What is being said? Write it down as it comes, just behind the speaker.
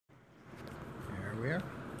Greer.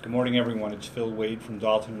 Good morning, everyone. It's Phil Wade from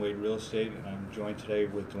Dalton Wade Real Estate, and I'm joined today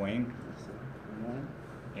with Dwayne. Good morning.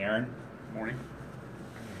 Aaron. Good morning.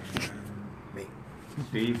 Me.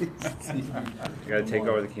 Steve. You got to take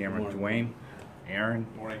over the camera. Dwayne, Aaron,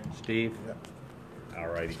 Morning. Steve. Yep. All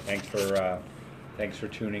righty. Thanks for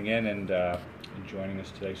tuning in and joining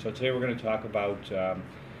us today. So today we're going to talk about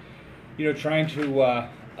trying to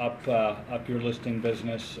up your listing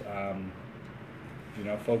business.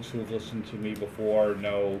 Folks who have listened to me before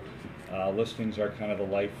know listings are kind of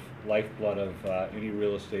the lifeblood of any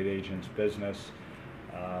real estate agent's business.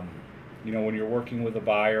 When you're working with a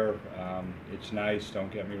buyer, it's nice,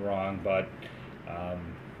 don't get me wrong, but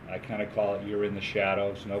I kind of call it you're in the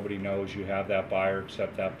shadows. Nobody knows you have that buyer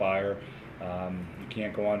except that buyer. You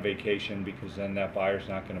can't go on vacation because then that buyer's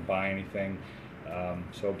not going to buy anything.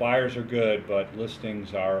 So buyers are good, but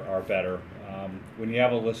listings are better. When you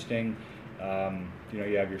have a listing,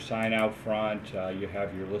 you have your sign out front, you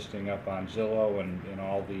have your listing up on Zillow and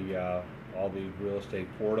all the real estate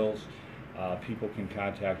portals. People can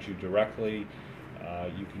contact you directly.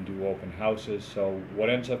 You can do open houses. So what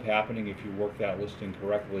ends up happening if you work that listing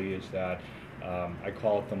correctly is that I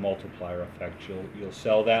call it the multiplier effect. You'll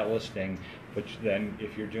sell that listing, but then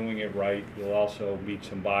if you're doing it right, you'll also meet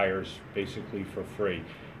some buyers basically for free.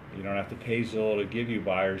 You don't have to pay Zillow to give you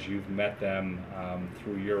buyers. You've met them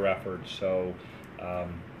through your efforts. So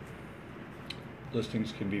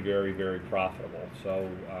listings can be very, very profitable. So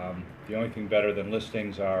the only thing better than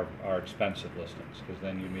listings are expensive listings, because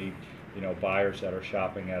then you meet buyers that are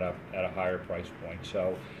shopping at a higher price point.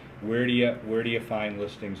 So where do you find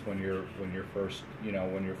listings when you're first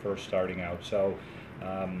starting out? So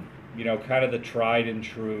kind of the tried and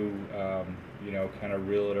true kind of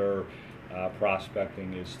realtor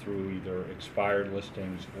prospecting is through either expired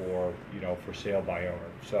listings or for sale by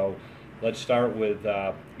owner. So let's start with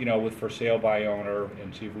with for sale by owner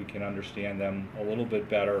and see if we can understand them a little bit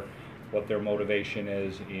better, what their motivation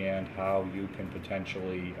is and how you can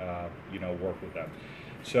potentially work with them.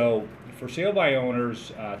 So for sale by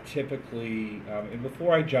owners, typically, and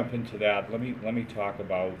before I jump into that, let me talk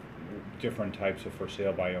about different types of for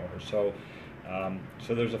sale by owners. So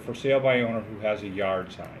there's a for sale by owner who has a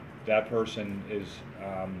yard sign. That person is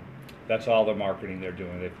that's all the marketing they're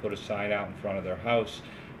doing. They put a sign out in front of their house,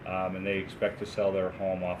 and they expect to sell their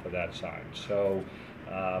home off of that sign. So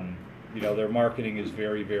their marketing is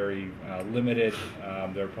very, very limited.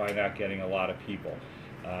 They're probably not getting a lot of people.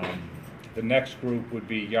 The next group would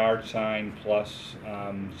be yard sign plus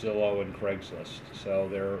Zillow and Craigslist. So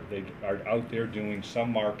they are out there doing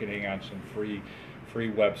some marketing on some free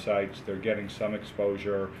websites. They're getting some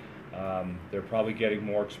exposure. They're probably getting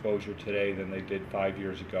more exposure today than they did 5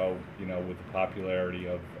 years ago, with the popularity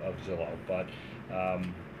of Zillow. But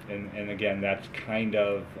and again, that's kind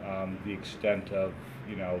of the extent of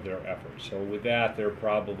their efforts. So with that, they're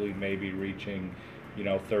probably maybe reaching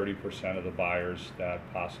 30% of the buyers that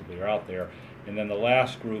possibly are out there. And then the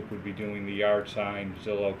last group would be doing the yard sign,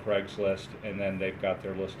 Zillow, Craigslist, and then they've got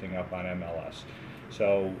their listing up on MLS.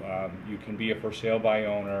 So you can be a for sale by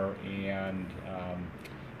owner and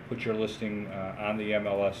put your listing on the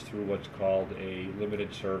MLS through what's called a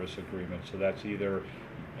limited service agreement. So that's either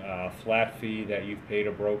a flat fee that you've paid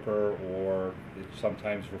a broker, or it's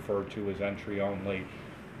sometimes referred to as entry only.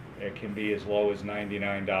 It can be as low as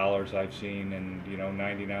 $99 I've seen, and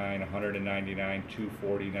 $99, $199,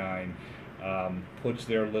 $249. Puts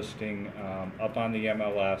their listing up on the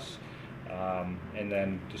MLS and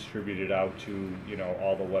then distributed out to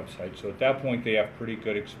all the websites. So at that point they have pretty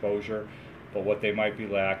good exposure. But what they might be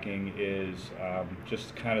lacking is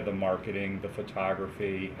just kind of the marketing, the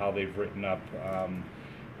photography, how they've written up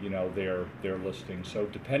their listing. So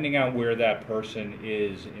depending on where that person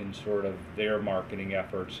is in sort of their marketing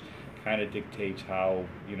efforts, kind of dictates how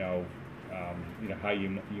how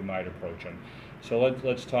you might approach them. So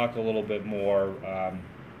let's talk a little bit more.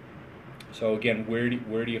 So again, where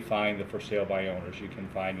do you find the for sale by owners? You can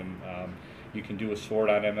find them. You can do a sort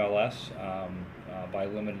on MLS by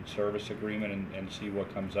limited service agreement and see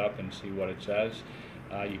what comes up and see what it says.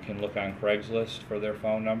 You can look on Craigslist for their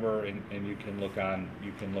phone number, and you can look on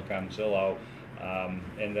Zillow,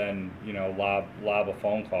 and then lob a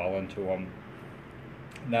phone call into them.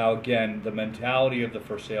 Now again, the mentality of the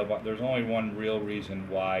for sale, there's only one real reason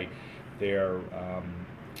why they're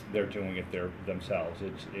doing it themselves.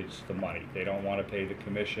 It's the money. They don't want to pay the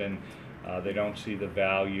commission. They don't see the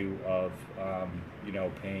value of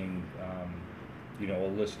paying a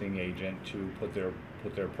listing agent to put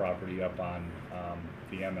their property up on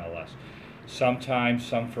the MLS. Sometimes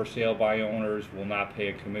some for sale by owners will not pay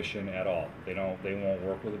a commission at all. They won't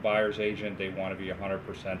work with a buyer's agent. They want to be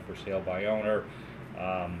 100% for sale by owner.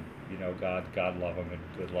 You know, God love them and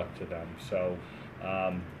good luck to them. So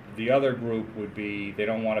the other group would be they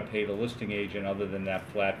don't want to pay the listing agent other than that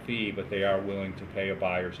flat fee, but they are willing to pay a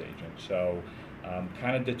buyer's agent. So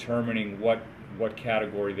kind of determining what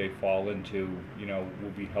category they fall into, you know, will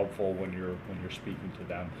be helpful when you're speaking to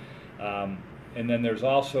them. And then there's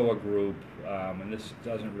also a group, and this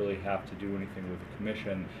doesn't really have to do anything with the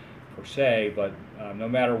commission per se, but no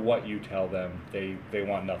matter what you tell them, they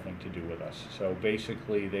want nothing to do with us. So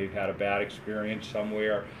basically they've had a bad experience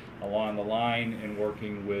somewhere along the line in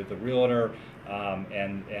working with a realtor,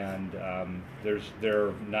 and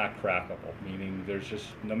they're not crackable, meaning there's just,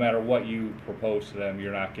 no matter what you propose to them,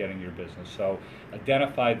 you're not getting your business. So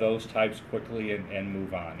identify those types quickly and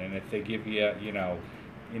move on. And if they give you, you know,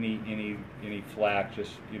 any flack,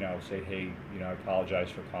 just, you know, say, hey, you know, I apologize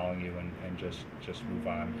for calling you, and just move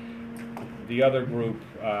on. The other group,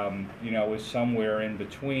 you know, is somewhere in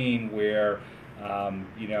between where,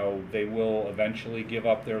 you know, they will eventually give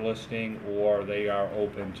up their listing, or they are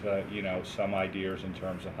open to, you know, some ideas in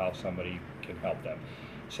terms of how somebody can help them.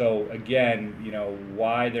 So again, you know,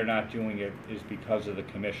 why they're not doing it is because of the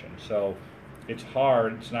commission. So it's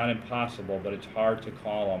hard, it's not impossible, but it's hard to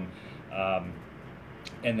call them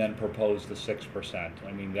and then propose the 6%.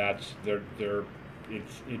 I mean, that's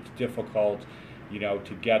it's difficult, you know,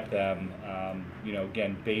 to get them, you know,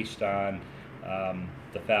 again, based on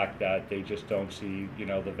the fact that they just don't see, you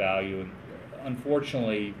know, the value. And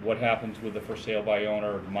unfortunately, what happens with the for sale by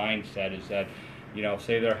owner mindset is that, you know,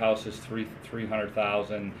 say their house is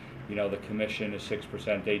 $300,000, you know, the commission is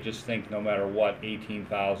 6%. They just think no matter what,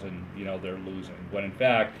 $18,000, you know, they're losing. When in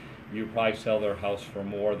fact, you probably sell their house for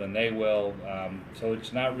more than they will. So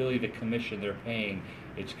it's not really the commission they're paying,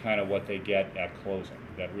 it's kind of what they get at closing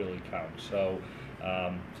that really counts. So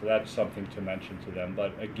that's something to mention to them.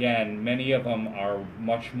 But again, many of them are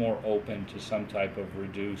much more open to some type of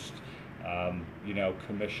reduced, you know,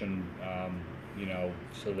 commission, you know,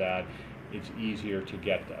 so that it's easier to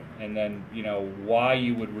get them. And then, you know, why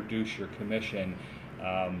you would reduce your commission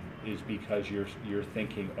is because you're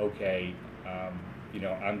thinking, okay, you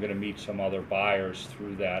know, I'm going to meet some other buyers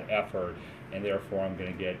through that effort, and therefore I'm going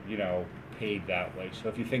to get, you know, paid that way. So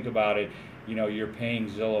if you think about it, you know, you're paying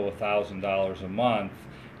Zillow $1,000 a month,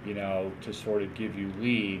 you know, to sort of give you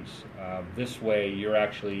leads. This way, you're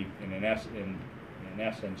actually in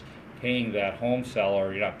essence paying that home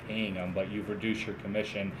seller. You're not paying them, but you've reduced your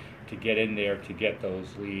commission to get in there to get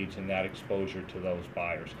those leads and that exposure to those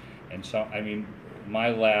buyers. And so, I mean,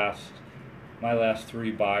 my last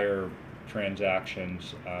 3 buyer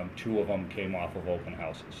transactions, 2 of them came off of open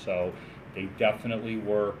houses. So they definitely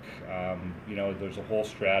work. You know, there's a whole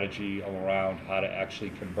strategy around how to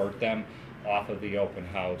actually convert them off of the open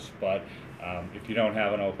house. But if you don't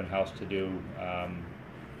have an open house to do,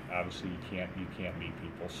 obviously you can't meet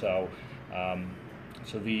people. So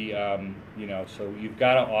you know, so you've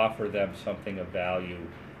got to offer them something of value,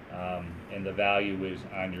 and the value is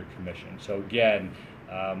on your commission. So again,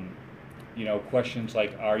 you know, questions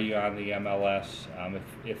like, are you on the MLS?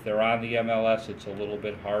 If they're on the MLS, it's a little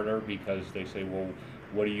bit harder because they say, well,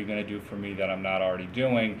 what are you going to do for me that I'm not already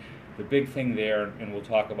doing? The big thing there, and we'll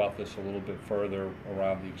talk about this a little bit further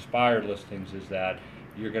around the expired listings, is that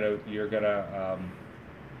you're gonna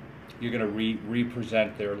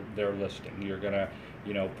represent their listing. You're gonna,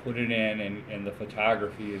 you know, put it in, and the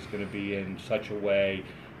photography is going to be in such a way,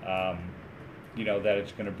 you know, that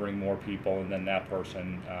it's going to bring more people, and then that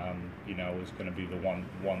person, you know, is going to be the one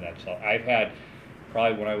that's. I've had,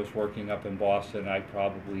 probably when I was working up in Boston, I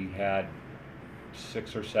probably had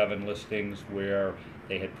 6 or 7 listings where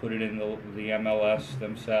they had put it in the MLS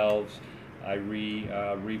themselves. I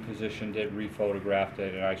repositioned it, rephotographed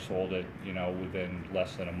it, and I sold it, you know, within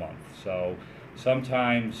less than a month. So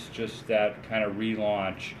sometimes just that kind of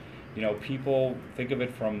relaunch. You know, people think of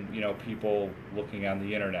it from, you know, people looking on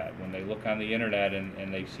the internet. When they look on the internet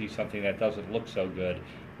and they see something that doesn't look so good,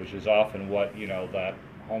 which is often what, you know, that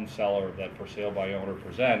home seller, that for sale by owner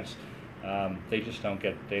presents, they just don't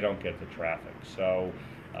get the traffic. So,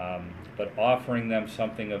 but offering them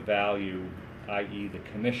something of value, i.e. the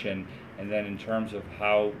commission, and then in terms of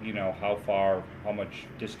how, you know, how much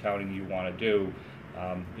discounting you want to do,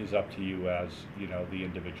 is up to you as, you know, the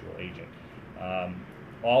individual agent.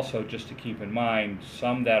 Also, just to keep in mind,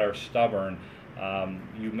 some that are stubborn,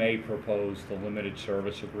 you may propose the limited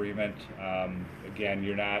service agreement. Again,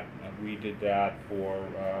 you're not, we did that for,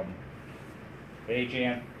 hey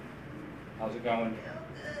Jan, how's it going? Oh,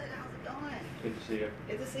 good. How's it going? Good to see you.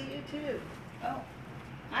 Good to see you too. Oh,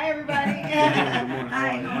 Hi, everybody. Good morning.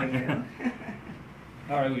 Hi, how are you?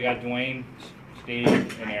 All right, we got Dwayne, Steve,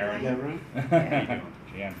 and Aaron. Deborah?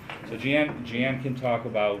 Jan. So Jan can talk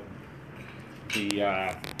about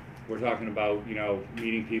the, we're talking about,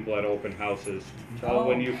 meeting people at open houses. Tell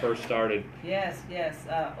when you first started. Yes.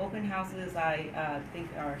 Open houses, I think,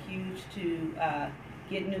 are huge to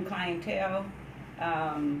get new clientele.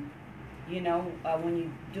 When you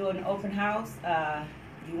do an open house,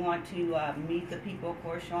 you want to meet the people, of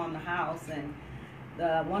course, show them the house. And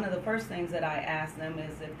one of the first things that I ask them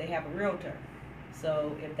is if they have a realtor.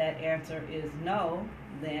 So if that answer is no,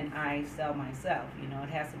 then I sell myself. It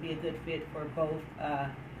has to be a good fit for both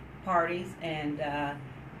parties, and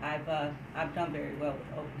I've done very well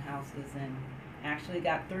with open houses, and actually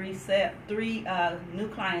got three new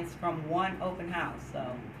clients from one open house. So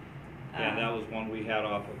Yeah, that was one we had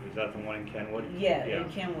off of. Is that the one in Kenwood? yeah, in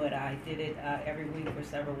Kenwood. I did it every week for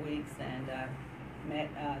several weeks, and met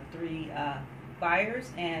three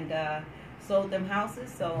buyers and sold them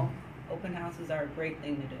houses. So open houses are a great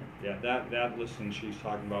thing to do. Yeah, that listing she's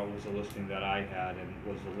talking about was a listing that I had and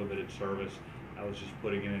was a limited service. I was just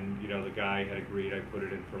putting it in, the guy had agreed. I put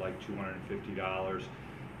it in for like $250.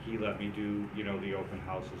 He let me do, the open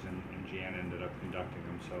houses, and Jan ended up conducting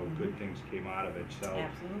them. So good things came out of it. So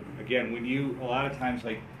Absolutely. again, a lot of times,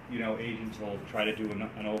 like, agents will try to do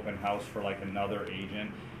an open house for like another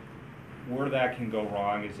agent. Where that can go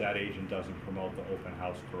wrong is that agent doesn't promote the open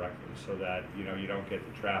house correctly, so that you don't get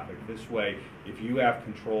the traffic. This way, if you have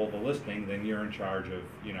control of the listing, then you're in charge of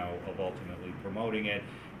of ultimately promoting it,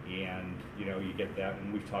 and you get that.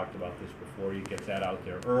 And we've talked about this before. You get that out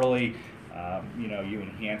there early. You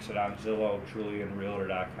enhance it on Zillow,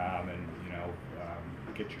 TrulianRealtor.com, and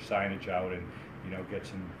get your signage out and get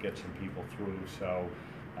some people through. So.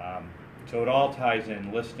 So it all ties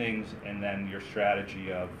in listings and then your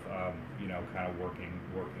strategy of kind of working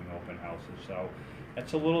open houses. So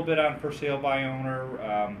that's a little bit on for sale by owner.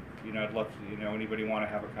 I'd love to, anybody want to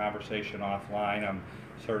have a conversation offline, I'm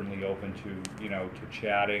certainly open to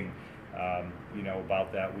chatting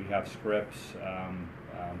about that. We have scripts,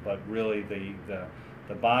 but really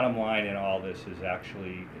the bottom line in all this is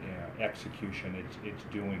actually execution. It's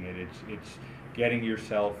doing it. It's getting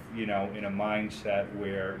yourself in a mindset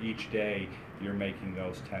where each day you're making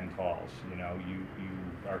those 10 calls. You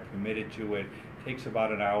are committed to it. It takes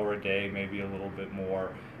about an hour a day, maybe a little bit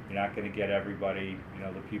more. You're not going to get everybody.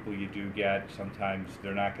 The people you do get, sometimes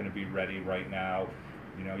they're not going to be ready right now.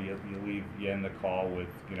 You end the call with,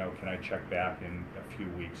 can I check back in a few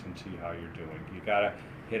weeks and see how you're doing? You got to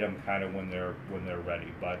hit them kind of when they're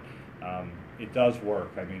ready. But it does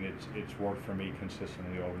work. I mean, it's worked for me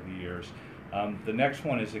consistently over the years. The next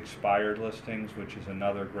one is expired listings, which is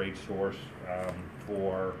another great source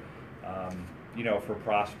for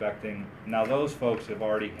prospecting. Now, those folks have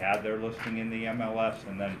already had their listing in the MLS,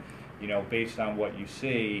 and then based on what you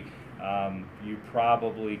see, you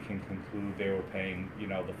probably can conclude they were paying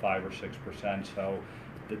the 5 or 6%. So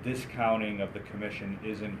the discounting of the commission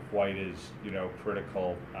isn't quite as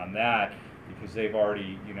critical on that, because they've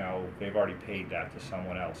already paid that to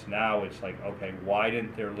someone else. Now it's like, okay, why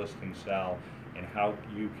didn't their listing sell, and how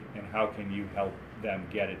can you help them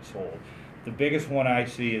get it sold? The biggest one I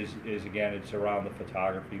see is again, it's around the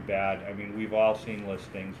photography bad. I mean, we've all seen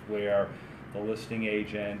listings where the listing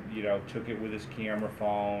agent took it with his camera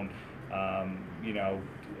phone,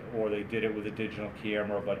 or they did it with a digital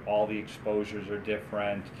camera, but all the exposures are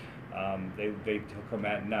different. They took them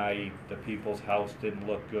at night. The people's house didn't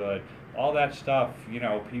look good. All that stuff,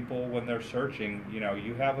 people, when they're searching,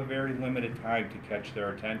 you have a very limited time to catch their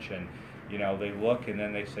attention. They look and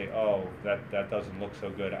then they say, oh, that doesn't look so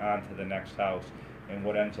good, on to the next house. And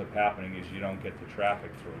what ends up happening is you don't get the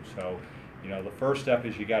traffic through. So, the first step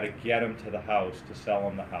is you got to get them to the house to sell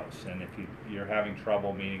them the house. And if you're having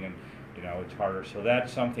trouble meeting them, it's harder. So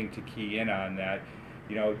that's something to key in on. That,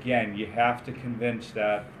 again, you have to convince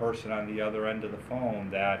that person on the other end of the phone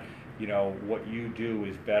that what you do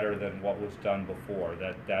is better than what was done before.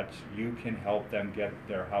 That's you can help them get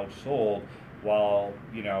their house sold, while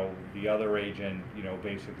the other agent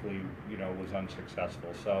basically was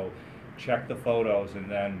unsuccessful. So check the photos, and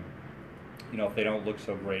then if they don't look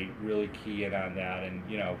so great, really key in on that, and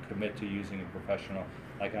commit to using a professional.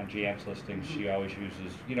 Like on Jan's listings, she always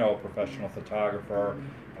uses a professional photographer.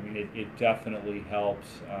 I mean, it definitely helps.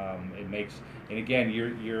 It makes, and again,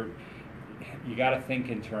 you got to think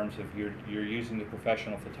in terms of you're using the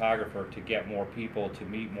professional photographer to get more people, to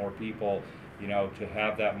meet more people, to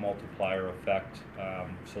have that multiplier effect,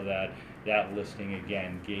 so that listing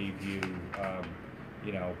again gave you,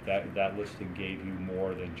 that listing gave you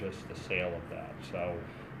more than just the sale of that. So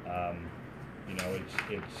you know,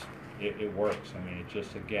 it works. I mean, it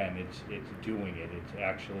just, again, it's doing it. It's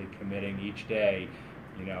actually committing each day,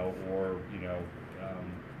 you know, or, you know,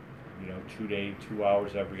 2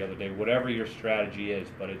 hours every other day, whatever your strategy is.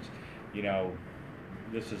 But it's, you know,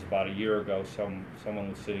 this is about a year ago. Someone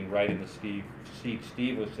was sitting right in the seat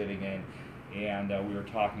Steve was sitting in, and we were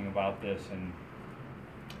talking about this, and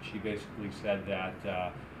she basically said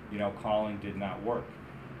that you know, calling did not work.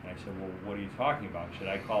 And I said, well, what are you talking about? Should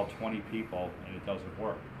I call 20 people and it doesn't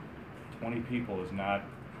work? 20 people is not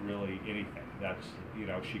really anything. That's, you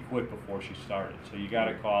know, she quit before she started. So you got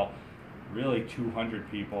to call really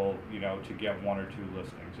 200 people, you know, to get 1 or 2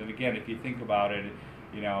 listings. And again, if you think about it,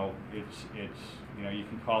 you know, it's you know, you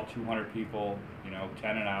can call 200 people, you know,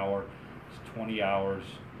 10 an hour, it's 20 hours.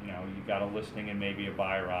 You know, you got a listing and maybe a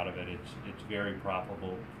buyer out of it. It's very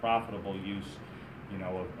profitable use, you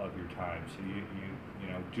know, of your time. So you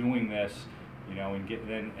know, doing this, you know, and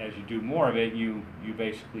then as you do more of it, you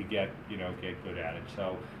basically get good at it.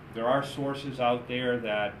 So there are sources out there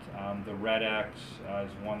that the RedX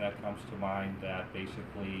is one that comes to mind, that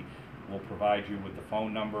basically will provide you with the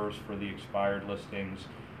phone numbers for the expired listings.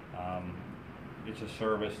 It's a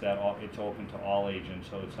service that it's open to all agents,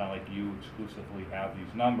 so it's not like you exclusively have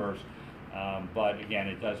these numbers. But again,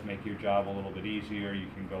 it does make your job a little bit easier. You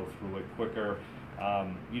can go through it quicker.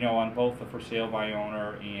 You know, on both the for sale by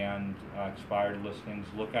owner and expired listings,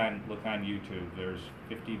 look on YouTube. There's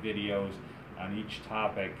 50 videos on each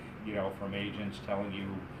topic, you know, from agents telling you,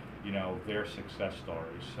 you know, their success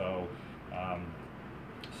stories. So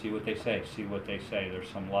see what they say. There's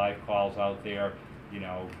some live calls out there. You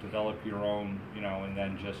know, develop your own, you know, and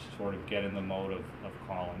then just sort of get in the mode of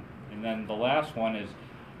calling. And then the last one is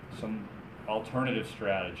some alternative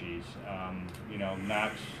strategies, you know,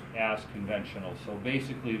 not as conventional. So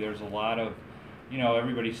basically there's a lot of, you know,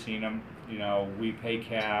 everybody's seen them, you know, We Pay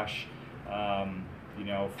Cash, you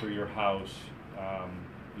know, for your house,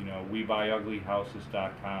 you know,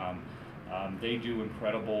 WeBuyUglyHouses.com. They do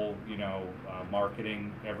incredible, you know,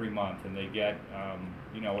 marketing every month, and they get,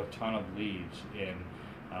 you know, a ton of leads in.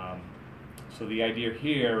 So the idea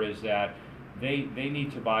here is that they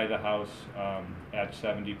need to buy the house at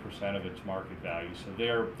 70% of its market value. So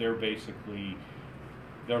they're basically,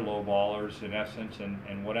 they're lowballers in essence,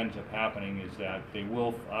 and what ends up happening is that they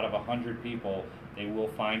will, out of 100 people, they will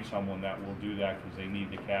find someone that will do that because they need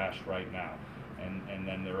the cash right now. And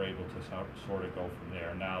then they're able to sort of go from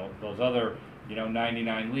there. Now, those other, you know,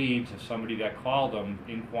 99 leads, if somebody that called them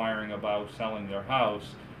inquiring about selling their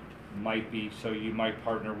house, might be, so you might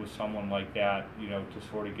partner with someone like that, you know, to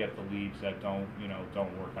sort of get the leads that don't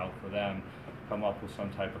work out for them, come up with some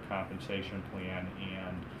type of compensation plan,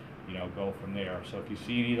 and, you know, go from there. So if you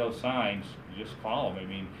see any of those signs, you just call them. I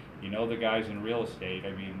mean, you know, the guys in real estate,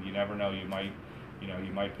 I mean, you never know, you might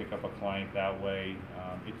pick up a client that way.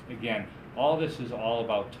 It's, again, all this is all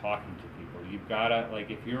about talking to people. You've got to, like,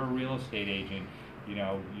 if you're a real estate agent, you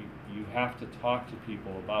know, you have to talk to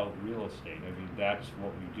people about real estate. I mean, that's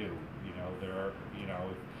what we do. You know, there are, you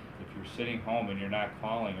know, if you're sitting home and you're not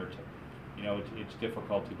calling, or you know, it's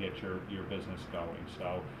difficult to get your business going.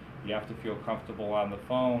 So you have to feel comfortable on the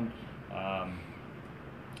phone,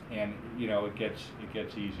 and you know, it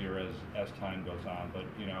gets easier as time goes on. But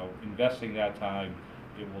you know, investing that time,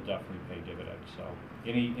 it will definitely pay dividends. So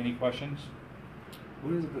any questions?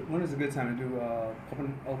 When is a good time to do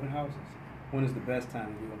open houses? When is the best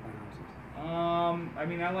time to do open houses? I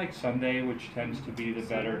mean, I like Sunday, which tends to be the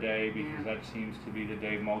better day, because that seems to be the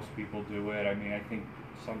day most people do it. I mean, I think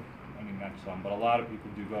not some, but a lot of people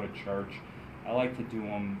do go to church. I like to do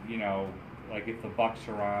them, you know, like if the Bucks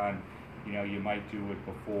are on, you know, you might do it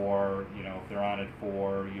before, you know, if they're on at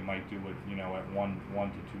 4, you might do it, you know, at 1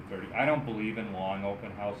 to 2:30. I don't believe in long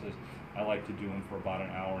open houses. I like to do them for about an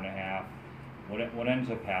hour and a half. What ends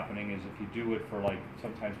up happening is if you do it for, like,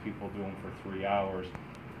 sometimes people do them for 3 hours,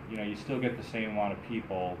 you know, you still get the same amount of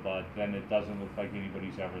people, but then it doesn't look like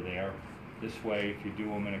anybody's ever there. This way, if you do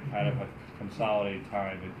them in a kind of a consolidated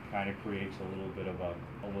time, it kind of creates a little bit of a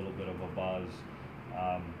buzz.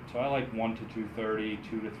 So I like 1 to 2:30,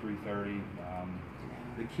 2 to 3:30.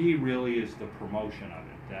 The key really is the promotion of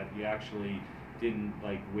it, that you actually didn't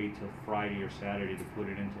like wait till Friday or Saturday to put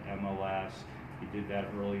it into MLS. You did that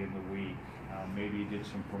early in the week. Maybe you did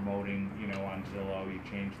some promoting, you know, on Zillow. You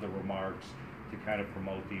changed the remarks to kind of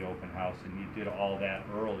promote the open house, and you did all that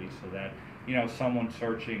early so that, you know, someone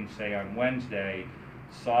searching, say on Wednesday,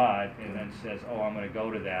 saw it and then says, oh, I'm going to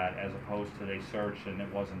go to that, as opposed to they searched and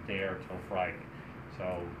it wasn't there till Friday.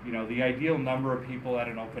 So, you know, the ideal number of people at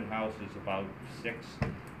an open house is about 6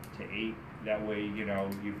 to 8. That way, you know,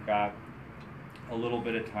 you've got a little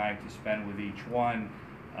bit of time to spend with each one.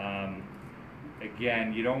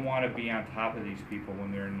 again, you don't want to be on top of these people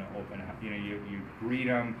when they're in the open house. You know, you greet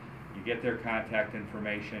them, you get their contact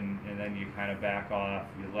information, and then you kind of back off.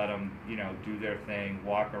 You let them, you know, do their thing,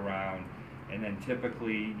 walk around, and then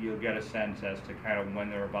typically you'll get a sense as to kind of when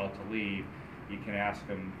they're about to leave. You can ask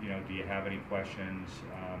them, you know, do you have any questions,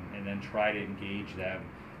 and then try to engage them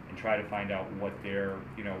and try to find out what they're,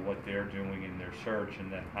 you know, what they're doing in their search,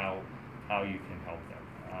 and then how you can help them.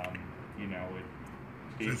 You know,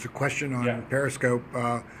 There's a question on Yeah. Periscope.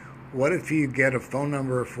 What if you get a phone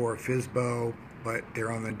number for FSBO, but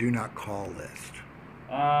they're on the do not call list?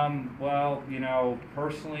 Well, you know,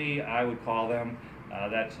 personally, I would call them.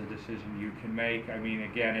 That's a decision you can make. I mean,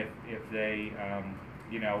 again, if they,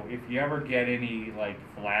 you know, if you ever get any like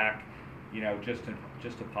flack, you know,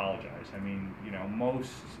 just apologize. I mean, you know,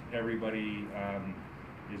 most everybody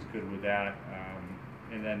is good with that,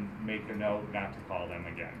 and then make a note not to call them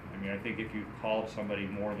again. I mean, I think if you've called somebody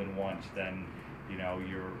more than once, then you know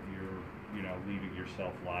you're you know leaving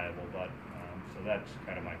yourself liable. But so that's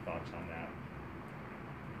kind of my thoughts on that.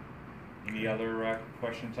 Any other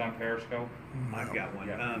questions on Periscope? I've got one.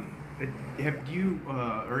 Yeah. Have you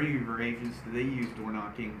or any of your agents, do they use door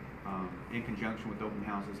knocking in conjunction with open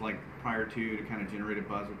houses, like prior to kind of generate a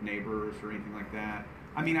buzz with neighbors or anything like that?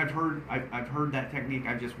 I mean, I've heard that technique.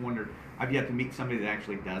 I've just wondered. I've yet to meet somebody that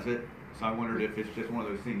actually does it, so I wondered if it's just one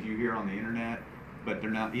of those things you hear on the internet, but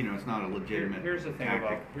they're not. You know, it's not a legitimate. Here's the thing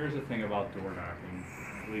tactic. about door knocking,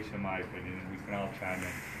 at least in my opinion, and we can all chime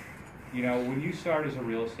in. You know, when you start as a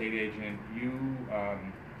real estate agent,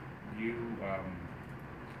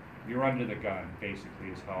 you're under the gun, basically,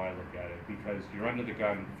 is how I look at it, because you're under the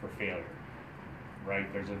gun for failure,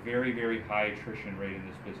 right? There's a very, very high attrition rate in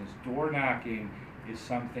this business. Door knocking is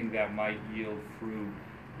something that might yield fruit,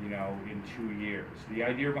 you know, in 2 years. The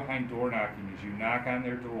idea behind door knocking is you knock on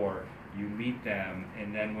their door, you meet them,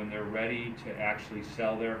 and then when they're ready to actually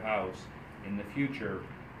sell their house in the future,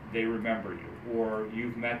 they remember you, or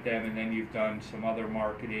you've met them and then you've done some other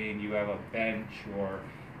marketing, you have a bench, or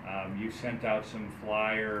you sent out some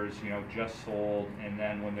flyers, you know, just sold, and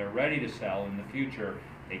then when they're ready to sell in the future,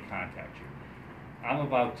 they contact you. I'm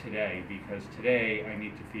about today, because today I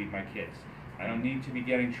need to feed my kids. I don't need to be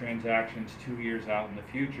getting transactions 2 years out in the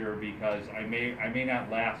future, because I may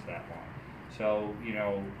not last that long. So, you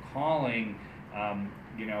know, calling,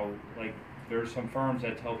 you know, like there's some firms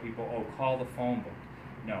that tell people, oh, call the phone book.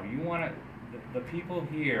 No, you want to, the people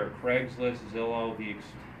here, Craigslist, Zillow,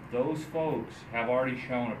 those folks have already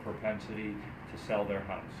shown a propensity to sell their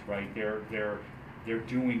house, right? They're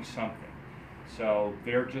doing something. So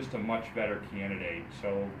they're just a much better candidate.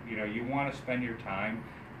 So, you know, you want to spend your time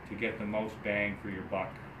to get the most bang for your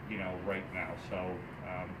buck, you know, right now. So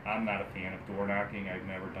I'm not a fan of door knocking. I've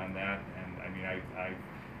never done that. And I mean,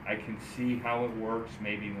 I can see how it works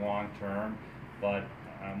maybe long term, but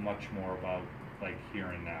I'm much more about like here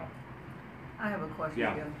and now. I have a question.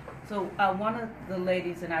 Yeah. Again. So one of the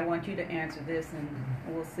ladies, and I want you to answer this, and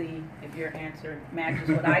we'll see if your answer matches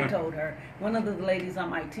what I told her. One of the ladies on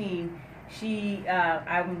my team,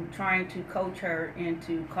 I'm trying to coach her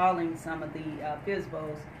into calling some of the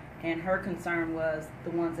FSBOs, and her concern was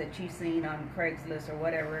the ones that she's seen on Craigslist or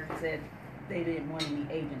whatever said they didn't want any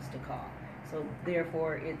agents to call. So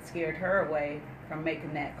therefore, it scared her away from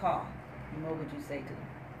making that call. And what would you say to them?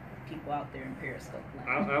 People out there in Periscope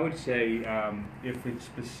land? I would say if it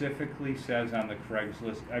specifically says on the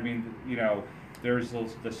Craigslist, I mean, you know, there's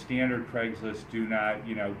the standard Craigslist, do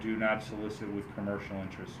not solicit with commercial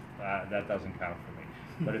interest. That doesn't count for me.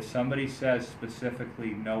 But if somebody says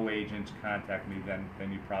specifically no agents contact me, then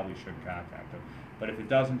you probably should contact them. But if it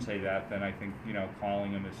doesn't say that, then I think, you know,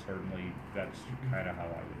 calling them is certainly, that's kind of how I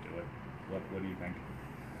would do it. What do you think?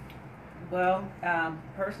 Well,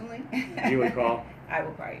 personally, You would call? I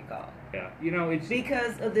would probably call. Yeah, you know, it's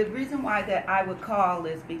Because the reason why that I would call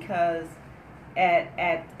is because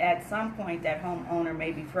at some point that homeowner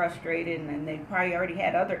may be frustrated, and they probably already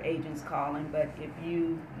had other agents calling. But if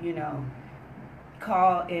you know,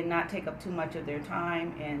 call and not take up too much of their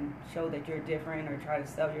time and show that you're different, or try to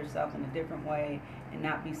sell yourself in a different way and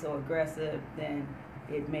not be so aggressive, then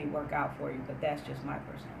it may work out for you. But that's just my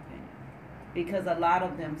personal opinion. Because a lot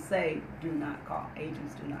of them say do not call.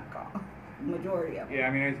 Agents do not call. Majority of them. Yeah,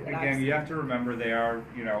 I mean, that I've again, you seen. have to remember they are,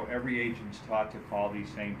 you know, every agent's taught to call these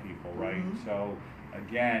same people, right? Mhm. So,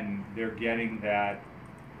 again, they're getting that,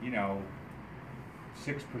 you know,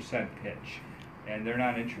 6% pitch, and they're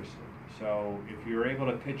not interested. So, if you're able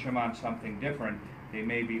to pitch them on something different, they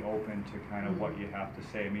may be open to kind of what you have to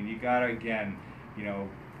say. I mean, you gotta, again, you know,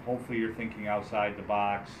 hopefully you're thinking outside the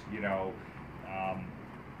box, you know,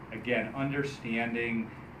 again, understanding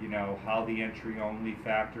you know, how the entry only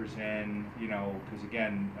factors in, you know, because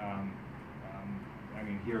again, I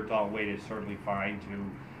mean, here at Dalton Wade, it's certainly fine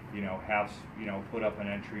to, you know, have, you know, put up an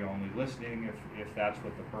entry only listing if that's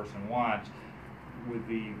what the person wants, with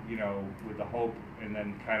the, you know, with the hope and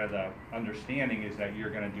then kind of the understanding is that you're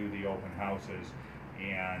going to do the open houses,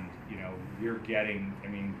 and you know, you're getting, I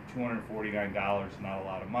mean, $249 is not a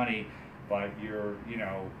lot of money, but you're, you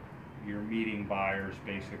know, you're meeting buyers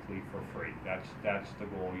basically for free. That's the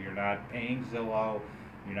goal. You're not paying Zillow,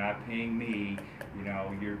 you're not paying me, you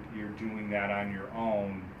know, you're doing that on your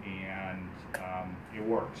own, and it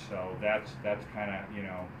works. So that's kind of, you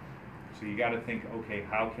know, so you got to think, okay,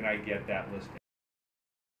 how can I get that listing?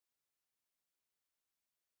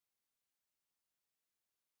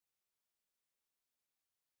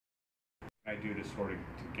 I do to sort of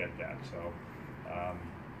to get that. So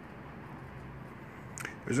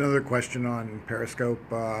There's another question on Periscope.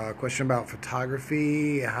 Question about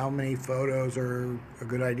photography. How many photos are a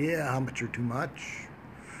good idea? How much are too much?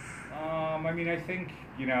 I mean, I think,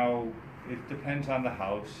 you know, it depends on the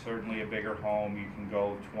house. Certainly a bigger home, you can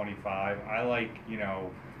go 25. I like, you know,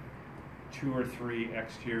 2 or 3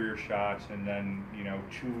 exterior shots, and then, you know,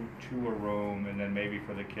 two a room, and then maybe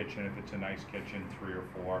for the kitchen, if it's a nice kitchen, 3 or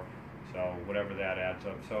 4. So whatever that adds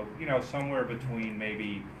up. So, you know, somewhere between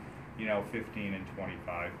maybe, you know, 15 and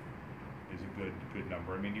 25 is a good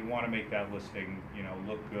number. I mean, you want to make that listing, you know,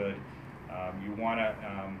 look good. You want to,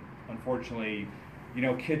 unfortunately, you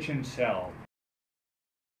know, kitchens sell.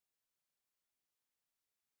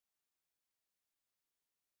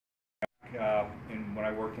 And when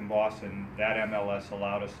I worked in Boston, that MLS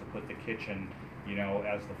allowed us to put the kitchen, you know,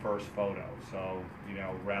 as the first photo. So, you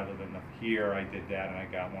know, rather than here, I did that, and I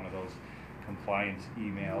got one of those compliance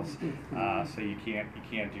emails. So you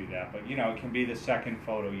can't do that. But you know, it can be the second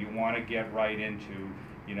photo. You want to get right into,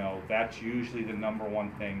 you know, that's usually the number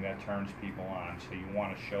one thing that turns people on. So you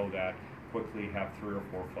want to show that quickly, have 3 or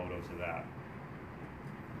 4 photos of that.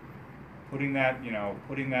 Putting that, you know,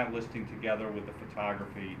 putting that listing together with the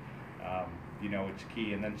photography, you know, it's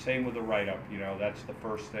key. And then same with the write-up, you know, that's the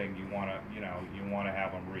first thing you want to, you know, you want to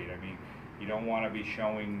have them read. I mean, you don't want to be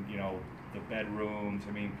showing, you know, the bedrooms.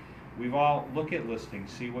 I mean, we've all look at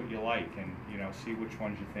listings, see what you like, and you know, see which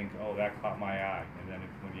ones you think, oh, that caught my eye. And then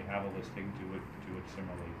when you have a listing, do it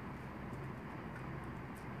similarly.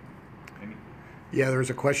 Yeah,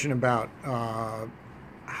 there's a question about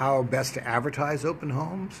how best to advertise open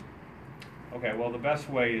homes. Okay, well, the best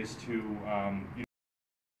way is to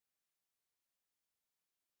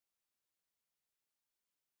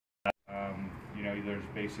you know, there's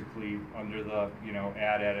basically under the, you know,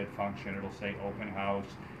 add edit function, it'll say open house.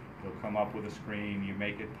 It'll come up with a screen. You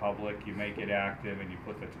make it public, you make it active, and you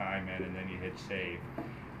put the time in, and then you hit save.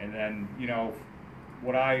 And then, you know,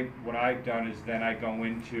 what I've done is then I go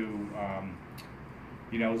into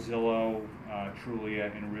you know, Zillow,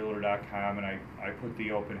 Trulia, and Realtor.com, and I put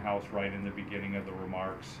the open house right in the beginning of the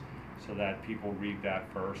remarks, so that people read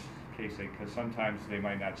that first, in case because sometimes they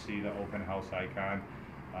might not see the open house icon.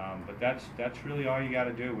 But that's really all you got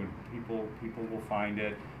to do, and people will find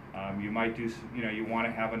it. You might do, you know, you want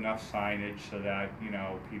to have enough signage so that, you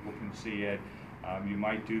know, people can see it. You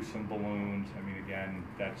might do some balloons. I mean, again,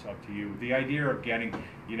 that's up to you. The idea of getting,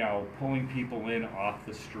 you know, pulling people in off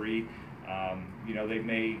the street, you know,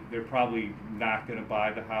 they're probably not going to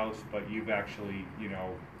buy the house, but you've actually, you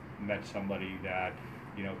know, met somebody that,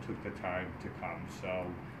 you know, took the time to come. So,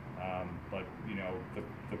 but, you know,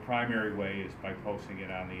 the primary way is by posting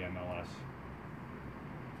it on the MLS.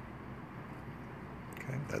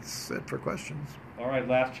 Okay, that's it for questions. All right,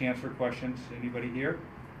 last chance for questions. Anybody here?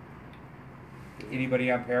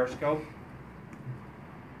 Anybody on Periscope?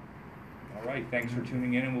 All right, thanks for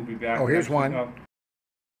tuning in, and we'll be back. Oh, here's one.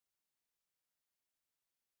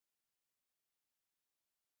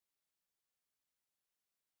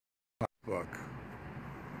 Book.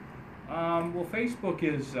 Well, Facebook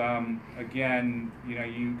is, again, you know,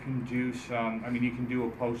 you can do some, I mean, you can do a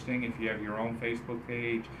posting if you have your own Facebook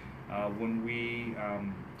page. When we,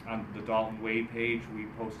 on the Dalton Wade page, we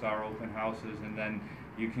post our open houses, and then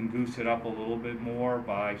you can goose it up a little bit more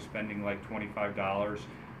by spending like $25,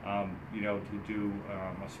 you know, to do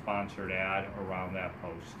a sponsored ad around that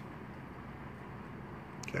post.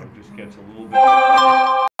 Okay. So it just gets a little bit.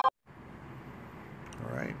 All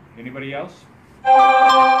right. Anybody else?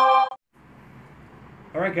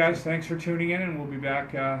 All right, guys, thanks for tuning in, and we'll be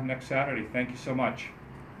back next Saturday. Thank you so much.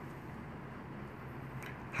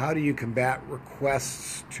 How do you combat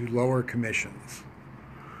requests to lower commissions?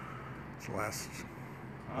 It's the last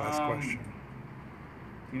question.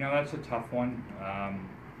 You know, that's a tough one.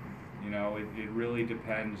 You know, it really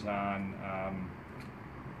depends on,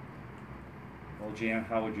 Well, Jan,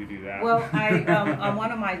 how would you do that? Well, I on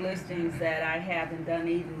one of my listings that I have in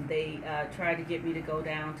Dunedin, they tried to get me to go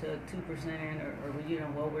down to 2% or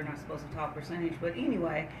well, we're not supposed to talk percentage, but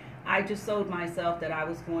anyway, I just sold myself that I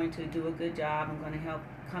was going to do a good job. I'm going to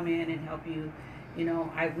come in and help you. We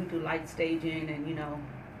do light staging and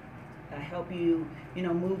help you,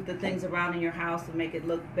 move the things around in your house to make it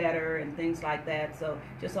look better and things like that. So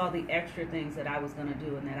just all the extra things that I was going to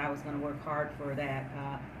do, and that I was going to work hard for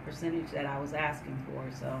that percentage that I was asking for.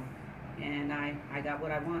 So, and I got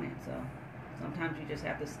what I wanted. So sometimes you just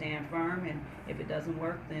have to stand firm, and if it doesn't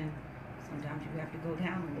work, then sometimes you have to go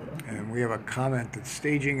down a little. And we have a comment that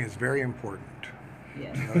staging is very important.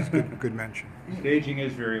 Yes. That was good mention. Staging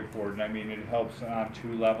is very important. I mean, it helps on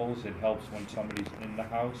 2 levels. It helps when somebody's in the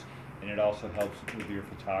house, and it also helps with your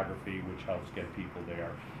photography, which helps get people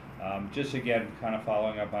there. Just again, kind of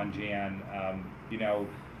following up on Jan,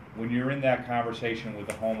 when you're in that conversation with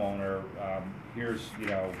the homeowner, here's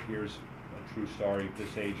a true story.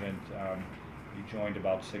 This agent, he joined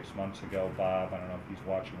about 6 months ago, Bob. I don't know if he's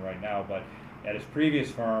watching right now, but at his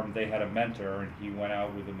previous firm, they had a mentor, and he went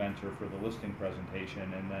out with a mentor for the listing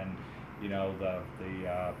presentation, and then the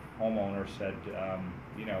homeowner said,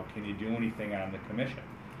 can you do anything on the commission?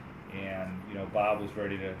 And Bob was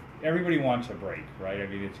ready to. Everybody wants a break, right? I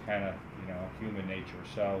mean, it's kind of human nature.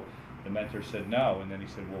 So the mentor said no, and then he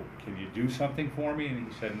said, well, can you do something for me? And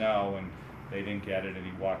he said no, and they didn't get it, and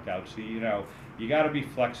he walked out. So you got to be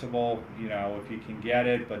flexible, if you can get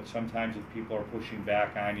it, but sometimes if people are pushing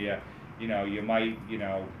back on you, you might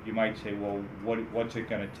say, well, what's it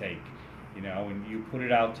going to take? And you put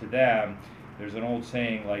it out to them. There's an old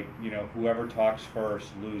saying like, whoever talks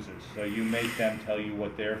first loses. So you make them tell you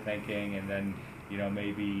what they're thinking, and then,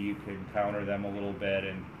 maybe you can counter them a little bit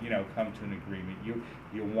and, come to an agreement. You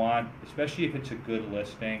want, especially if it's a good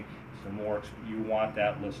listing, you want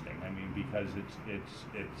that listing. I mean, because it's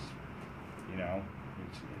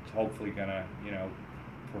hopefully gonna,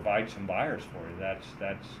 provide some buyers for you. That's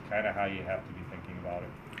kind of how you have to be thinking about it.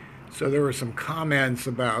 So there were some comments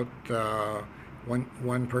about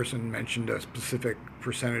one person mentioned a specific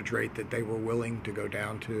percentage rate that they were willing to go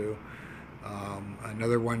down to.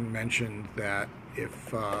 Another one mentioned that if he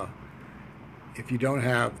felt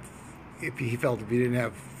if you didn't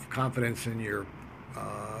have confidence in your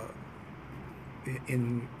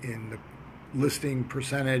in the listing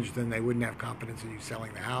percentage, then they wouldn't have confidence in you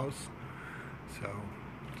selling the house. So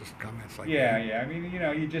just comments like that. Yeah. I mean,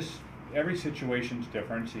 every situation's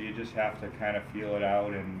different, so you just have to kind of feel it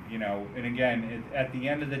out, and and again, at the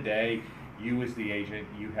end of the day, you as the agent,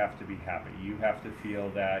 you have to be happy. You have to feel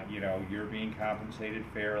that you're being compensated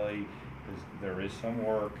fairly, because there is some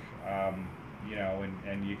work, and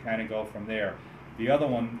you kind of go from there. The other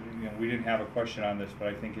one, we didn't have a question on this, but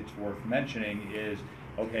I think it's worth mentioning is,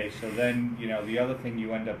 okay, so then the other thing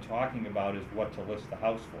you end up talking about is what to list the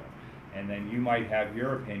house for. And then you might have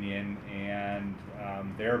your opinion, and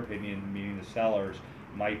their opinion, meaning the sellers,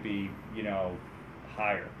 might be,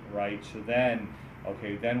 higher, right? So then,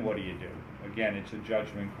 okay, then what do you do? Again, it's a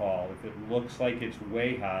judgment call. If it looks like it's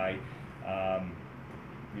way high,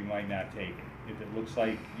 you might not take it. If it looks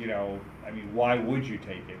like, why would you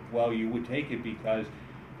take it? Well, you would take it because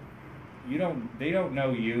they don't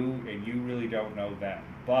know you, and you really don't know them.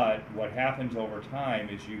 But what happens over time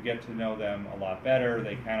is you get to know them a lot better.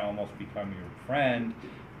 They kind of almost become your friend.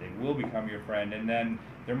 They will become your friend, and then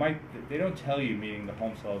they don't tell you, meaning the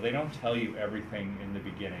home seller, they don't tell you everything in the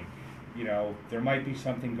beginning. There might be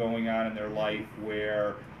something going on in their life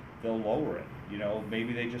where they'll lower it.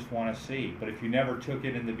 Maybe they just want to see. But if you never took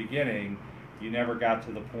it in the beginning, you never got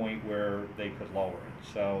to the point where they could lower it.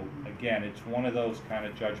 So again, it's one of those kind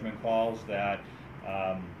of judgment calls that,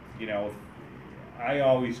 I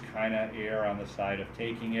always kind of err on the side of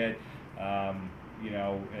taking it, and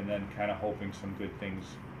then kind of hoping some good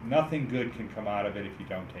things. Nothing good can come out of it if you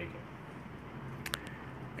don't take it.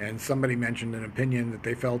 And somebody mentioned an opinion that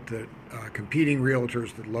they felt that competing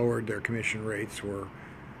realtors that lowered their commission rates were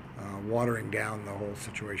watering down the whole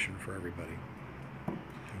situation for everybody.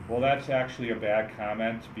 Well, that's actually a bad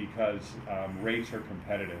comment, because rates are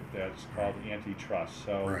competitive. That's called antitrust.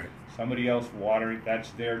 So right. Somebody else watering,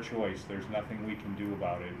 that's their choice. There's nothing we can do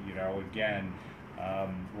about it. Again,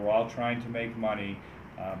 we're all trying to make money,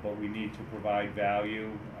 but we need to provide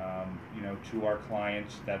value, to our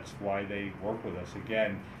clients. That's why they work with us.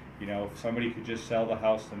 Again, if somebody could just sell the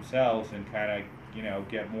house themselves and kind of,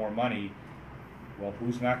 get more money, well,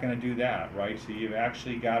 who's not going to do that, right? So you've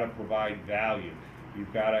actually got to provide value.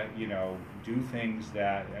 You've got to, do things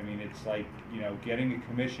that, it's like, getting a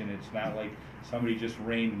commission. It's not like somebody just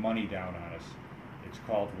rained money down on us. It's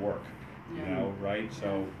called work. you Yeah. know, right?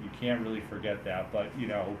 So you can't really forget that, but,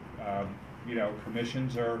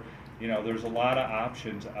 commissions are, there's a lot of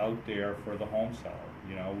options out there for the home seller.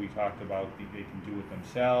 We talked about they can do it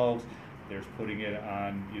themselves, there's putting it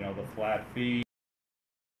on, the flat fee.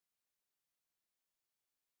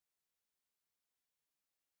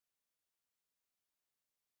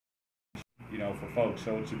 For folks.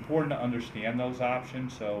 So it's important to understand those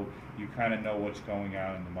options so you kind of know what's going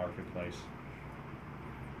on in the marketplace.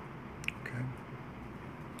 Okay.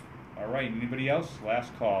 All right, anybody else?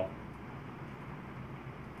 Last call.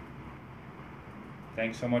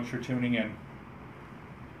 Thanks so much for tuning in.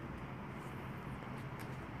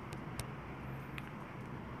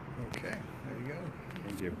 Okay, there you go.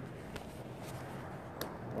 Thank you.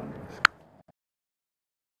 Wonderful.